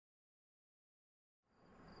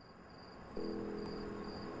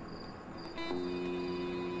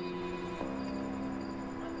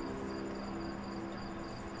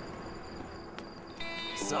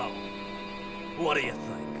So, what do you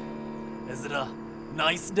think? Is it a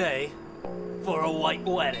nice day for a white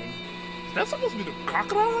wedding? Is that supposed to be the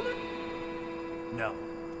crocodile on it? No.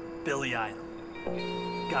 Billy Idol.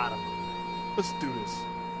 Got him. Let's do this.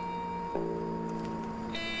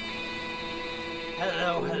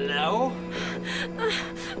 Hello, hello?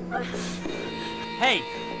 Hey!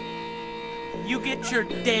 You get your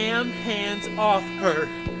damn hands off her!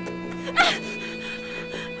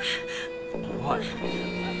 What?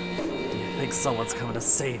 Do you think someone's coming to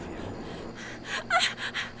save you?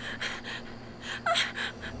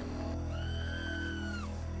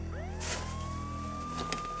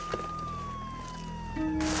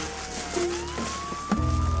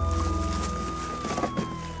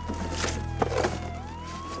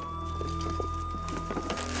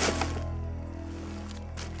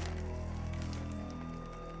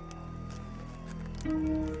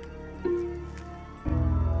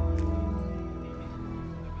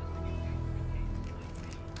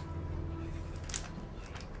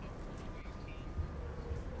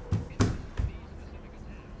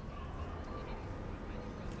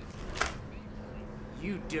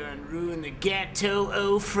 You done ruined the gâteau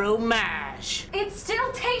au fromage. It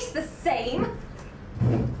still tastes the same.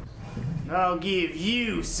 I'll give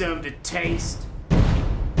you some to taste.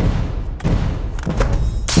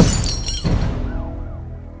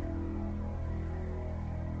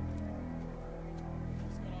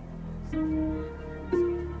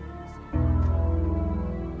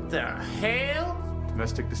 The hell?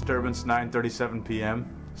 Domestic disturbance, 9:37 p.m.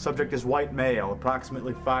 Subject is white male,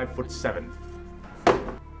 approximately 5'7".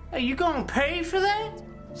 Are you gonna pay for that?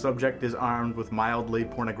 Subject is armed with mildly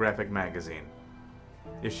pornographic magazine.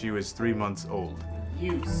 Issue is 3 months old.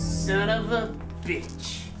 You son of a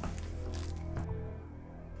bitch.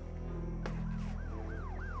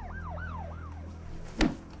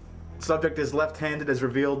 Subject is left-handed as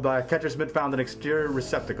revealed by a catcher's mitt found in exterior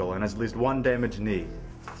receptacle and has at least one damaged knee.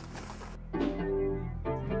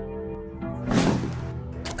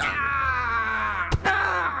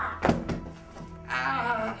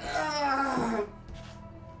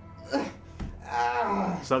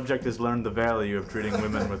 Subject has learned the value of treating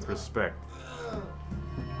women with respect.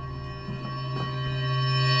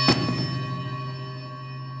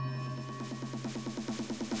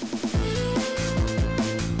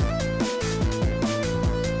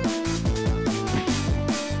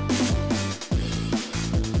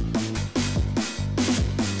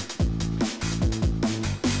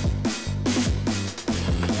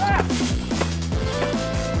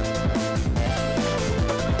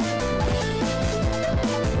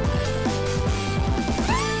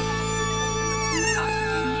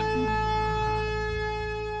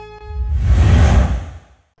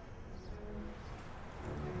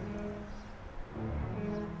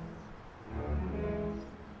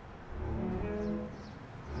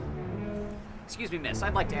 Excuse me, miss.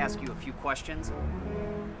 I'd like to ask you a few questions.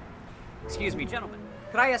 Excuse me, gentlemen.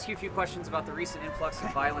 Could I ask you a few questions about the recent influx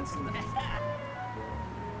of violence in the... One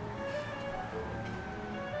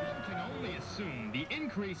can only assume the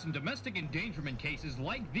increase in domestic endangerment cases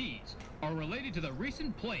like these are related to the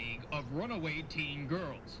recent plague of runaway teen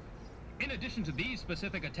girls. In addition to these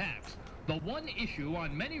specific attacks, the one issue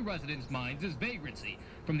on many residents' minds is vagrancy,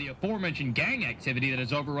 from the aforementioned gang activity that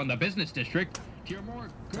has overrun the business district to your more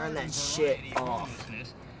Turn that garden shit variety off.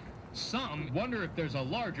 homelessness. Some wonder if there's a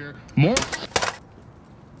larger, more...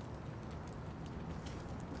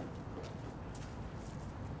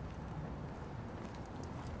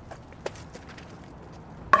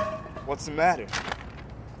 What's the matter?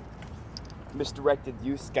 Misdirected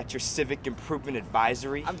youth got your civic improvement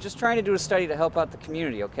advisory? I'm just trying to do a study to help out the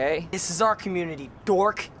community, okay? This is our community,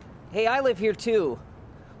 dork. Hey, I live here too.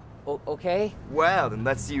 Okay? Well, then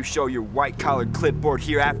let's see you show your white-collared clipboard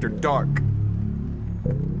here after dark.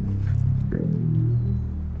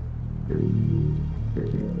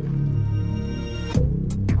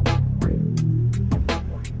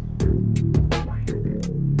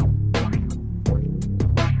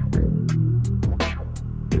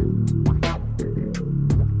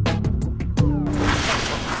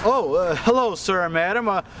 Oh, hello, sir and madam.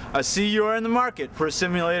 I see you are in the market for a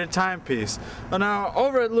simulated timepiece. Now,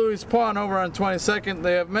 over at Louis' Pawn over on 22nd,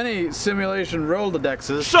 they have many simulation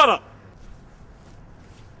Rolodexes. Shut up!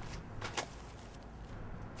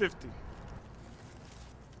 50.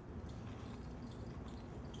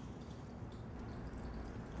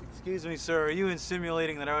 Excuse me, sir, are you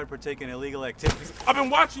insinuating that I would partake in illegal activities? I've been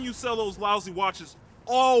watching you sell those lousy watches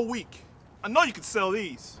all week. I know you can sell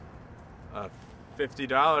these.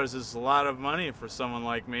 $50 is a lot of money for someone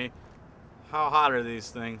like me. How hot are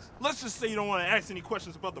these things? Let's just say you don't want to ask any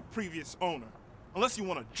questions about the previous owner. unless you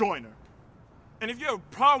want to join her. And if you have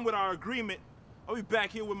a problem with our agreement, I'll be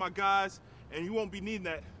back here with my guys, and you won't be needing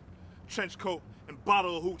that trench coat and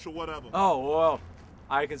bottle of hooch or whatever. Oh, well,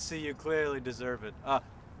 I can see you clearly deserve it.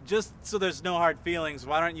 Just so there's no hard feelings,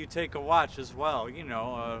 why don't you take a watch as well? You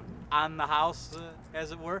know, on the house,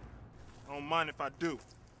 as it were? I don't mind if I do.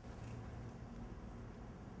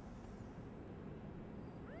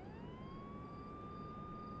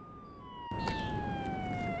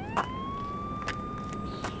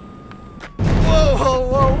 Whoa, whoa,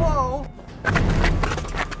 whoa, whoa!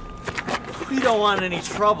 We don't want any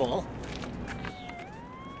trouble.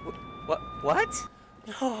 What?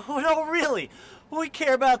 No, really. We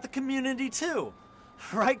care about the community too.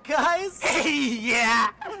 Right, guys? Yeah!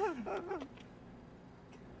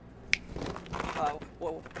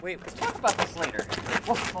 Wait, let's talk about this later.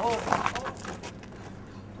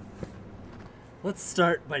 Let's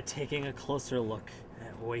start by taking a closer look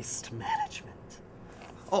at waste management.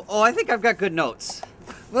 Oh, I think I've got good notes.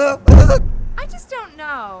 I just don't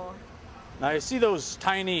know. Now, you see those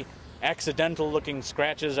tiny, accidental-looking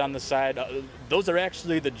scratches on the side? Those are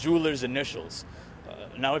actually the jeweler's initials.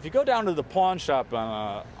 Now, if you go down to the pawn shop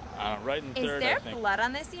on right and third, Is there I think. blood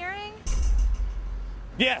on this earring?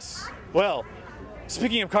 Yes. Well,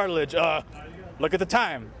 speaking of cartilage, look at the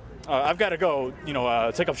time. I've got to go. You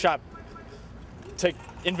know, take up shop, take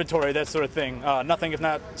inventory, that sort of thing. Nothing if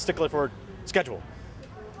not stickler for schedule.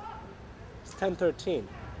 It's 10:13.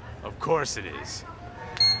 Of course it is.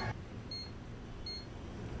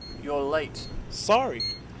 You're late. Sorry.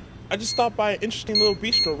 I just stopped by an interesting little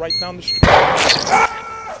bistro right down the street.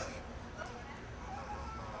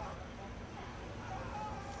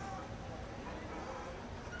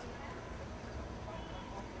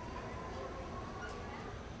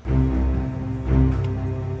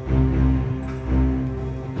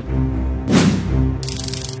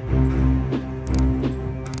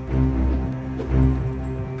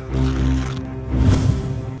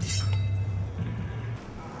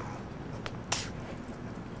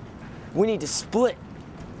 We need to split.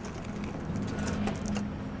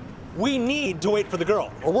 We need to wait for the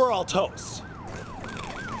girl, or we're all toast.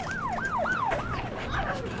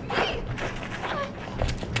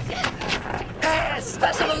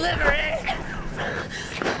 Special delivery!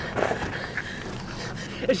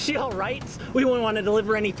 Is she all right? We wouldn't want to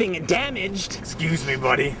deliver anything damaged. Excuse me,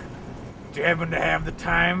 buddy. Do you happen to have the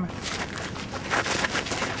time?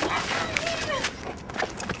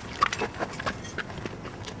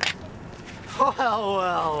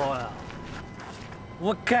 Well.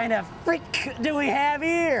 What kind of freak do we have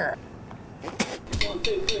here?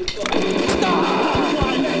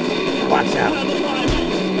 Watch out.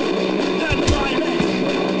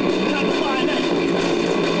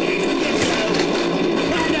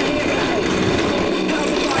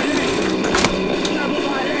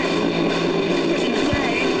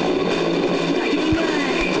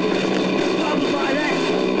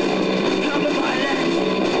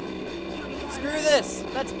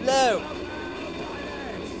 Let's blow.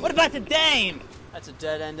 What about the dame? That's a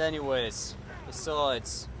dead end anyways.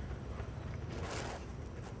 Besides,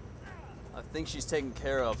 I think she's taken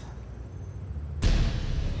care of.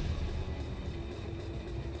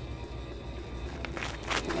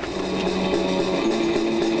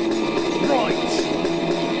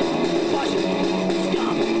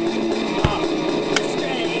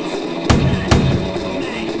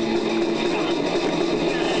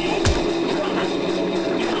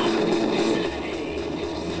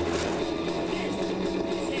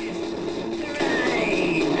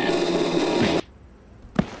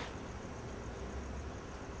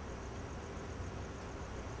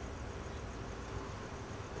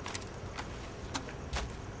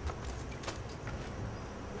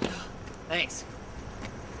 Thanks.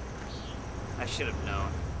 I should have known.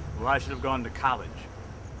 Well, I should have gone to college.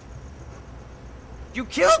 You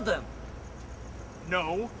killed them!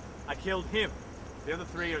 No, I killed him. The other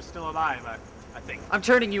three are still alive, I think. I'm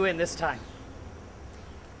turning you in this time.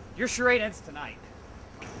 Your charade ends tonight.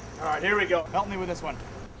 All right, here we go. Help me with this one.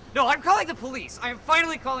 No, I'm calling the police. I am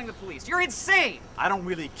finally calling the police. You're insane! I don't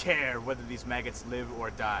really care whether these maggots live or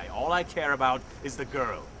die. All I care about is the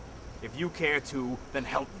girl. If you care too, then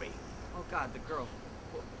help me. Oh God, the girl.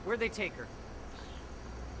 Where'd they take her?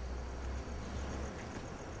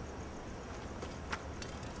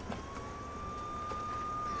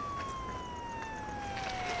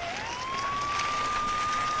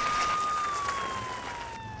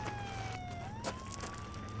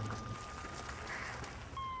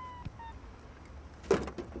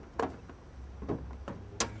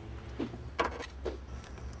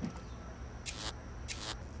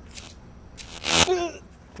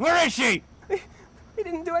 Where is she?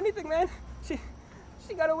 do anything, man.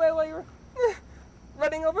 She got away while you were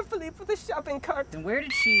running over Philippe with a shopping cart. Then where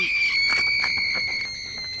did she...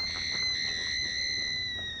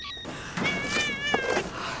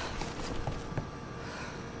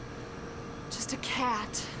 Just a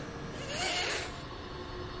cat.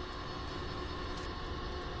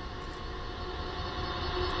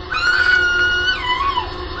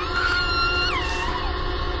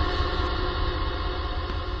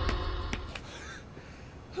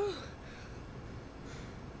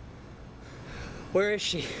 Where is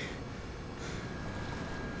she?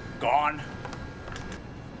 Gone.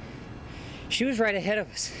 She was right ahead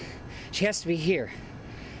of us. She has to be here.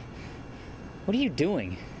 What are you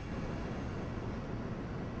doing?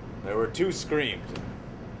 There were 2 screams.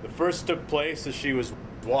 The first took place as she was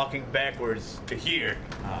walking backwards to here.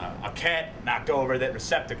 A cat knocked over that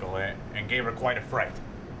receptacle and gave her quite a fright.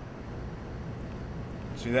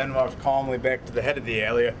 She then walked calmly back to the head of the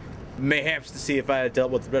alley, mayhaps to see if I had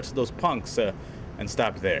dealt with the rest of those punks, and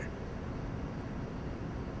stopped there.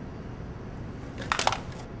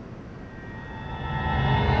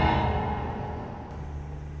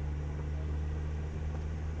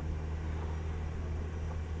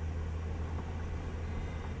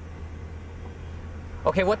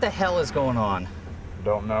 Okay, what the hell is going on?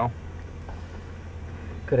 Don't know.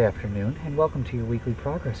 Good afternoon, and welcome to your weekly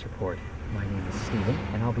progress report. My name is Steven,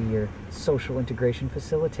 and I'll be your social integration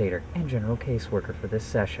facilitator and general caseworker for this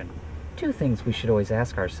session. 2 things we should always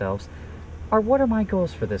ask ourselves are, what are my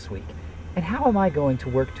goals for this week? And how am I going to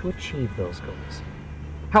work to achieve those goals?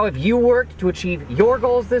 How have you worked to achieve your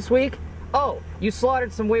goals this week? Oh, you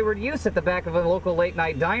slaughtered some wayward youths at the back of a local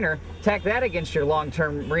late-night diner. Tack that against your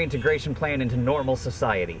long-term reintegration plan into normal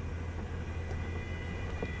society.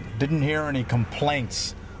 Didn't hear any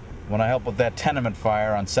complaints when I helped with that tenement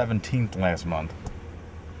fire on 17th last month.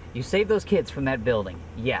 You saved those kids from that building,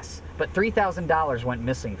 yes, but $3,000 went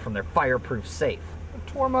missing from their fireproof safe. I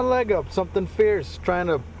tore my leg up, something fierce, trying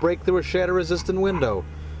to break through a shatter-resistant window.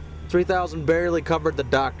 $3,000 barely covered the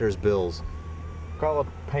doctor's bills. Call it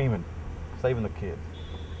payment. Saving the kids.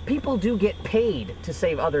 People do get paid to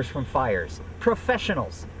save others from fires.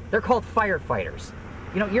 Professionals. They're called firefighters.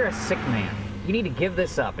 You know, you're a sick man. You need to give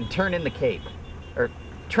this up and turn in the cape. Or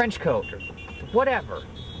trench coat, or whatever.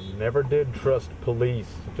 Never did trust police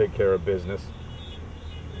to take care of business.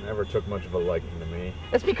 Never took much of a liking to me.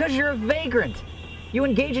 That's because you're a vagrant. You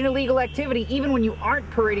engage in illegal activity even when you aren't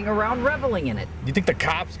parading around reveling in it. You think the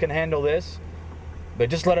cops can handle this? They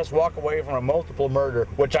just let us walk away from a multiple murder,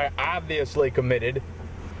 which I obviously committed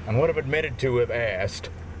and would have admitted to if asked.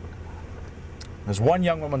 There's 1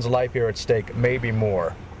 young woman's life here at stake, maybe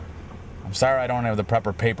more. I'm sorry I don't have the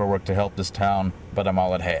proper paperwork to help this town, but I'm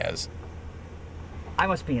all it has. I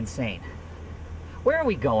must be insane. Where are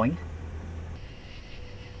we going?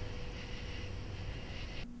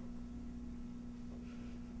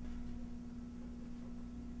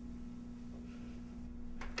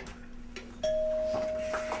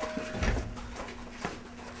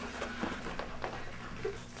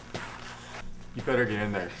 You better get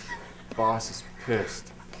in there. Boss is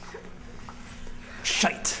pissed.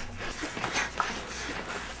 Shite!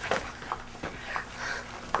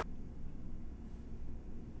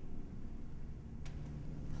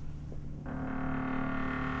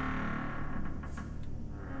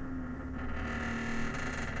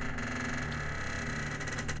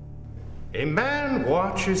 A man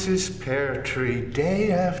watches his pear tree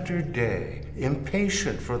day after day,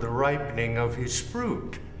 impatient for the ripening of his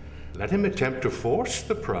fruit. Let him attempt to force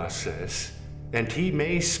the process, and he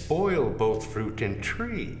may spoil both fruit and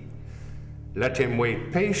tree. Let him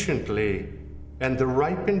wait patiently, and the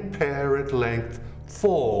ripened pear at length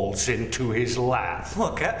falls into his lap.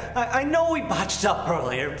 Look, I know we botched up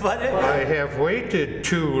earlier, but... I have waited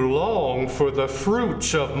too long for the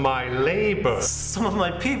fruits of my labor. Some of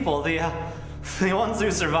my people, the ones who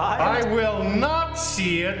survived... I will not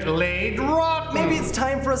see it laid rotten. Maybe it's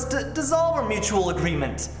time for us to dissolve our mutual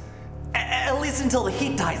agreement. At least until the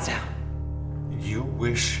heat dies down. You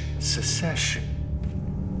wish secession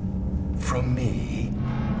from me?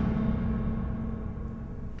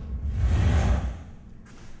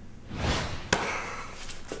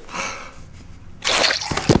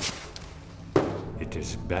 It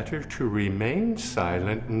is better to remain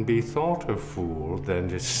silent and be thought a fool than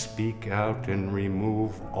to speak out and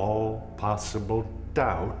remove all possible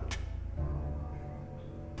doubt.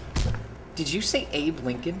 Did you say Abe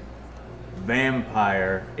Lincoln?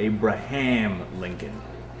 Vampire Abraham Lincoln.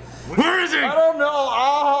 Where is he? I don't know.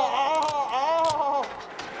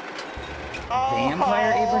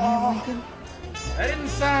 Vampire Abraham Lincoln? That didn't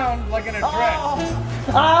sound like an address.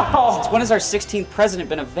 Since when has our 16th president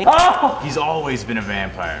been a vampire? He's always been a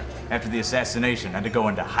vampire. After the assassination, had to go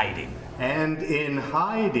into hiding. And in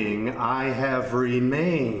hiding, I have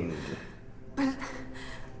remained. But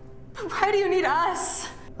why do you need us?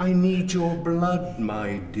 I need your blood,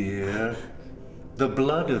 my dear. The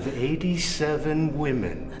blood of 87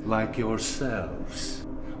 women like yourselves.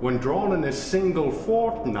 When drawn in a single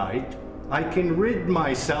fortnight, I can rid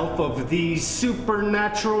myself of these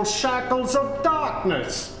supernatural shackles of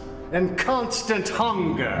darkness and constant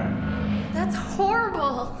hunger. That's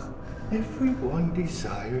horrible. Everyone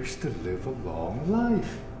desires to live a long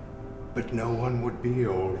life, but no one would be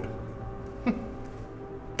old.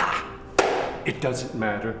 It doesn't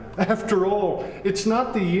matter. After all, it's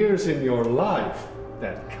not the years in your life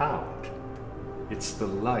that count. It's the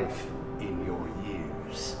life in your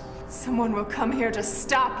years. Someone will come here to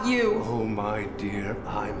stop you. Oh, my dear,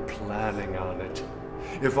 I'm planning on it.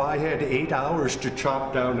 If I had 8 hours to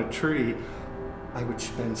chop down a tree, I would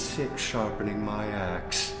spend 6 sharpening my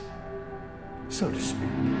axe, so to speak.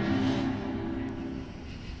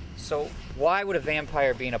 So, why would a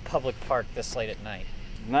vampire be in a public park this late at night?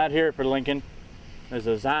 Not here for Lincoln. There's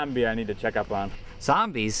a zombie I need to check up on.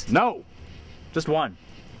 Zombies? No! Just one.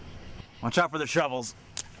 Watch out for the shovels.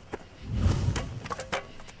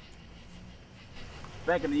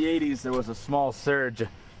 Back in the 80s, there was a small surge.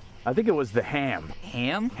 I think it was the ham.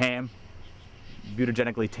 Ham? Ham.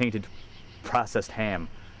 Mutagenically tainted, processed ham.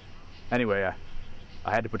 Anyway,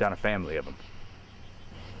 I had to put down a family of them.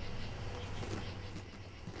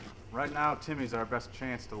 Right now, Timmy's our best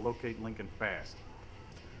chance to locate Lincoln fast.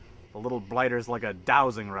 The little blighter's like a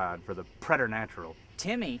dowsing rod for the preternatural.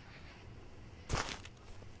 Timmy?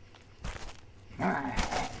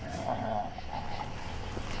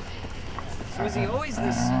 So is he always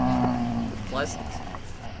this pleasant?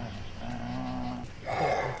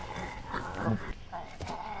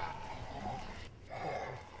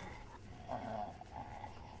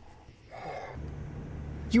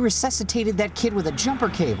 You resuscitated that kid with a jumper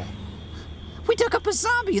cable. We took up a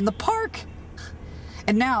zombie in the park.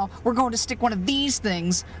 And now we're going to stick one of these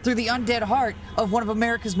things through the undead heart of one of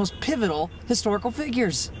America's most pivotal historical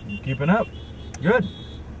figures. Keeping up. Good.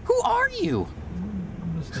 Who are you?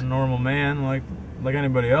 I'm just a normal man, like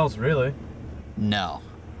anybody else, really. No,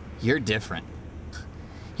 you're different.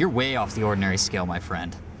 You're way off the ordinary scale, my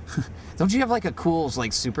friend. Don't you have like a cool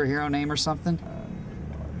superhero name or something?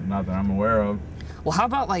 Not that I'm aware of. Well, how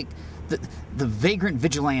about like the vagrant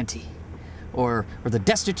vigilante, or the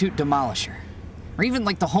destitute demolisher, or even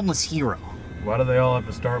like the homeless hero? Why do they all have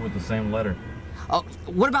to start with the same letter? Oh,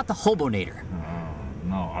 what about the hobonator?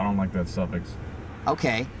 No, I don't like that suffix.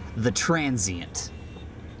 Okay, the transient.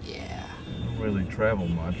 I don't really travel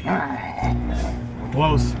much.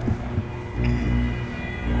 Close.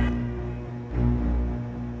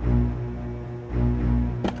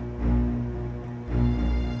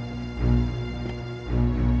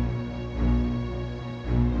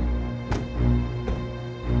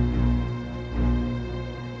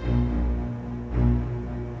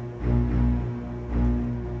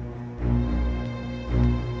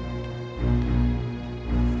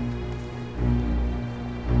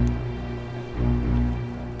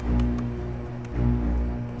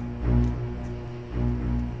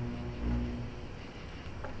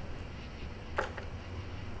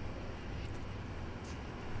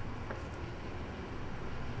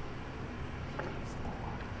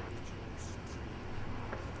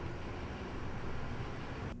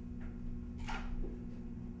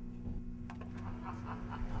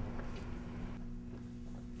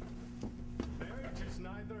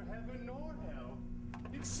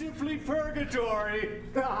 Simply purgatory.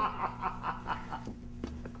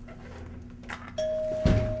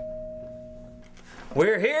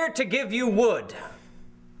 We're here to give you wood.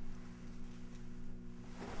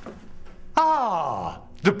 Ah,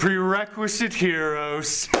 the prerequisite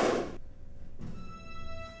heroes.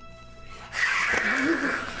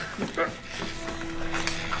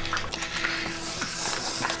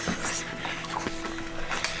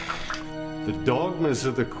 The dogmas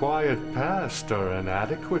of the quiet past are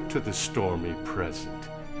inadequate to the stormy present.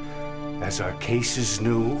 As our case is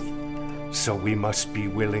new, so we must be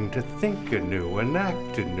willing to think anew and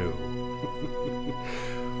act anew.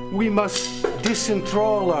 We must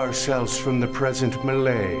disenthrall ourselves from the present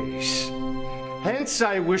malaise. Hence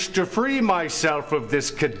I wish to free myself of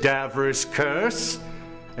this cadaverous curse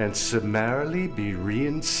and summarily be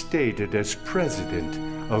reinstated as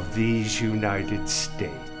President of these United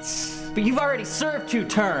States. But you've already served 2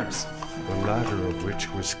 terms. The latter of which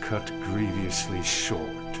was cut grievously short.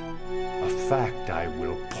 A fact I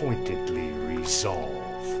will pointedly resolve.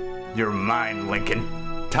 You're mine, Lincoln.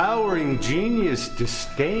 Towering genius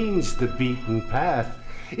disdains the beaten path.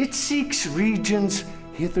 It seeks regions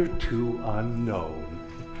hitherto unknown.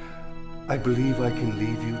 I believe I can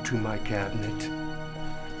leave you to my cabinet.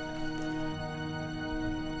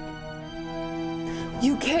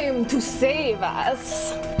 You came to save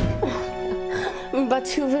us. But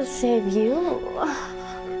who will save you?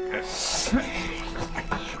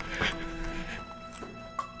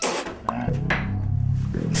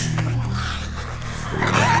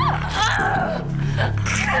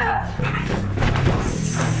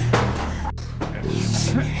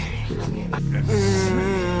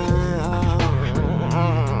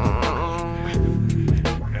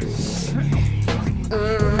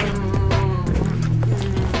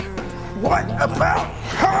 What about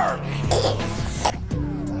her?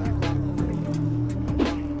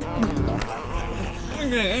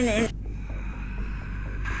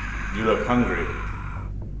 You look hungry.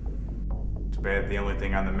 Too bad the only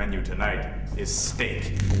thing on the menu tonight is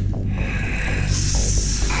steak.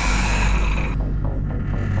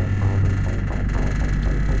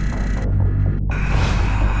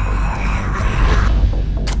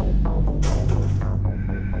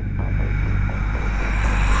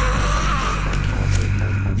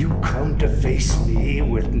 You come to face me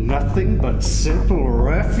with nothing but simple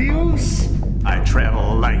refuse? I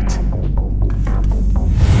travel light.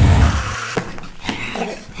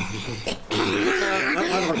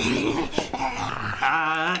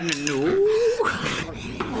 No.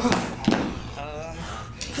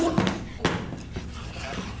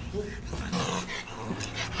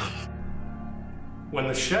 When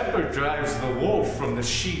the shepherd drives the wolf from the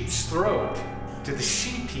sheep's throat, to the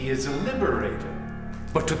sheep he is a liberator.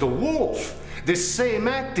 But to the wolf, this same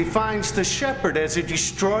act defines the shepherd as a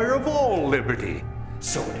destroyer of all liberty.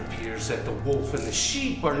 So it appears that the wolf and the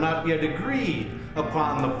sheep are not yet agreed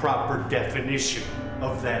upon the proper definition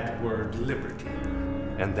of that word liberty.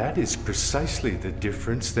 And that is precisely the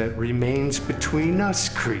difference that remains between us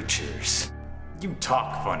creatures. You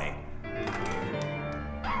talk funny.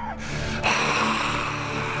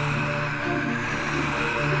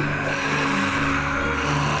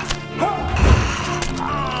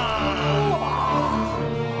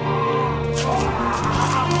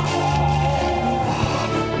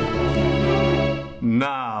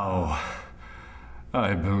 Now,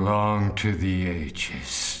 I belong to the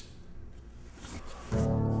ages.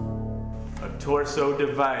 A torso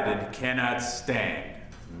divided cannot stand,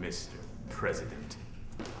 Mr. President.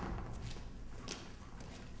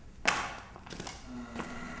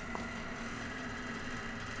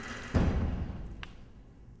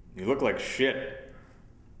 You look like shit.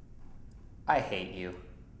 I hate you.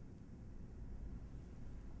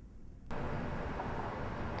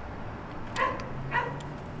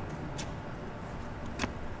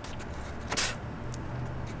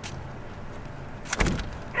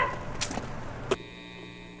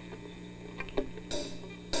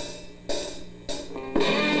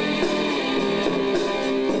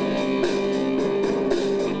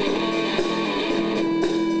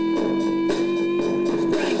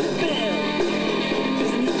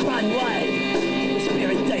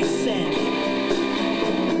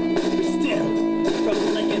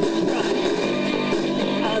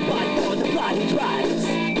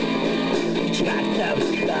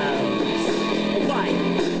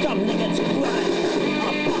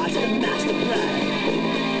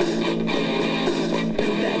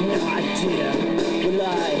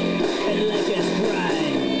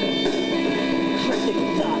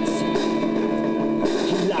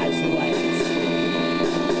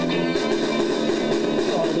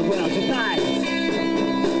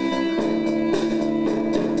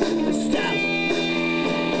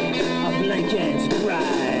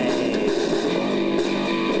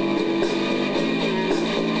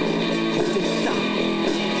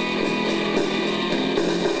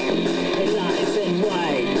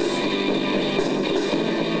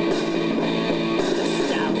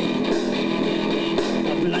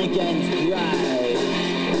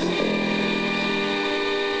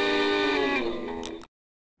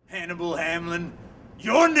 Hannibal Hamlin,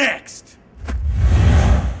 you're next!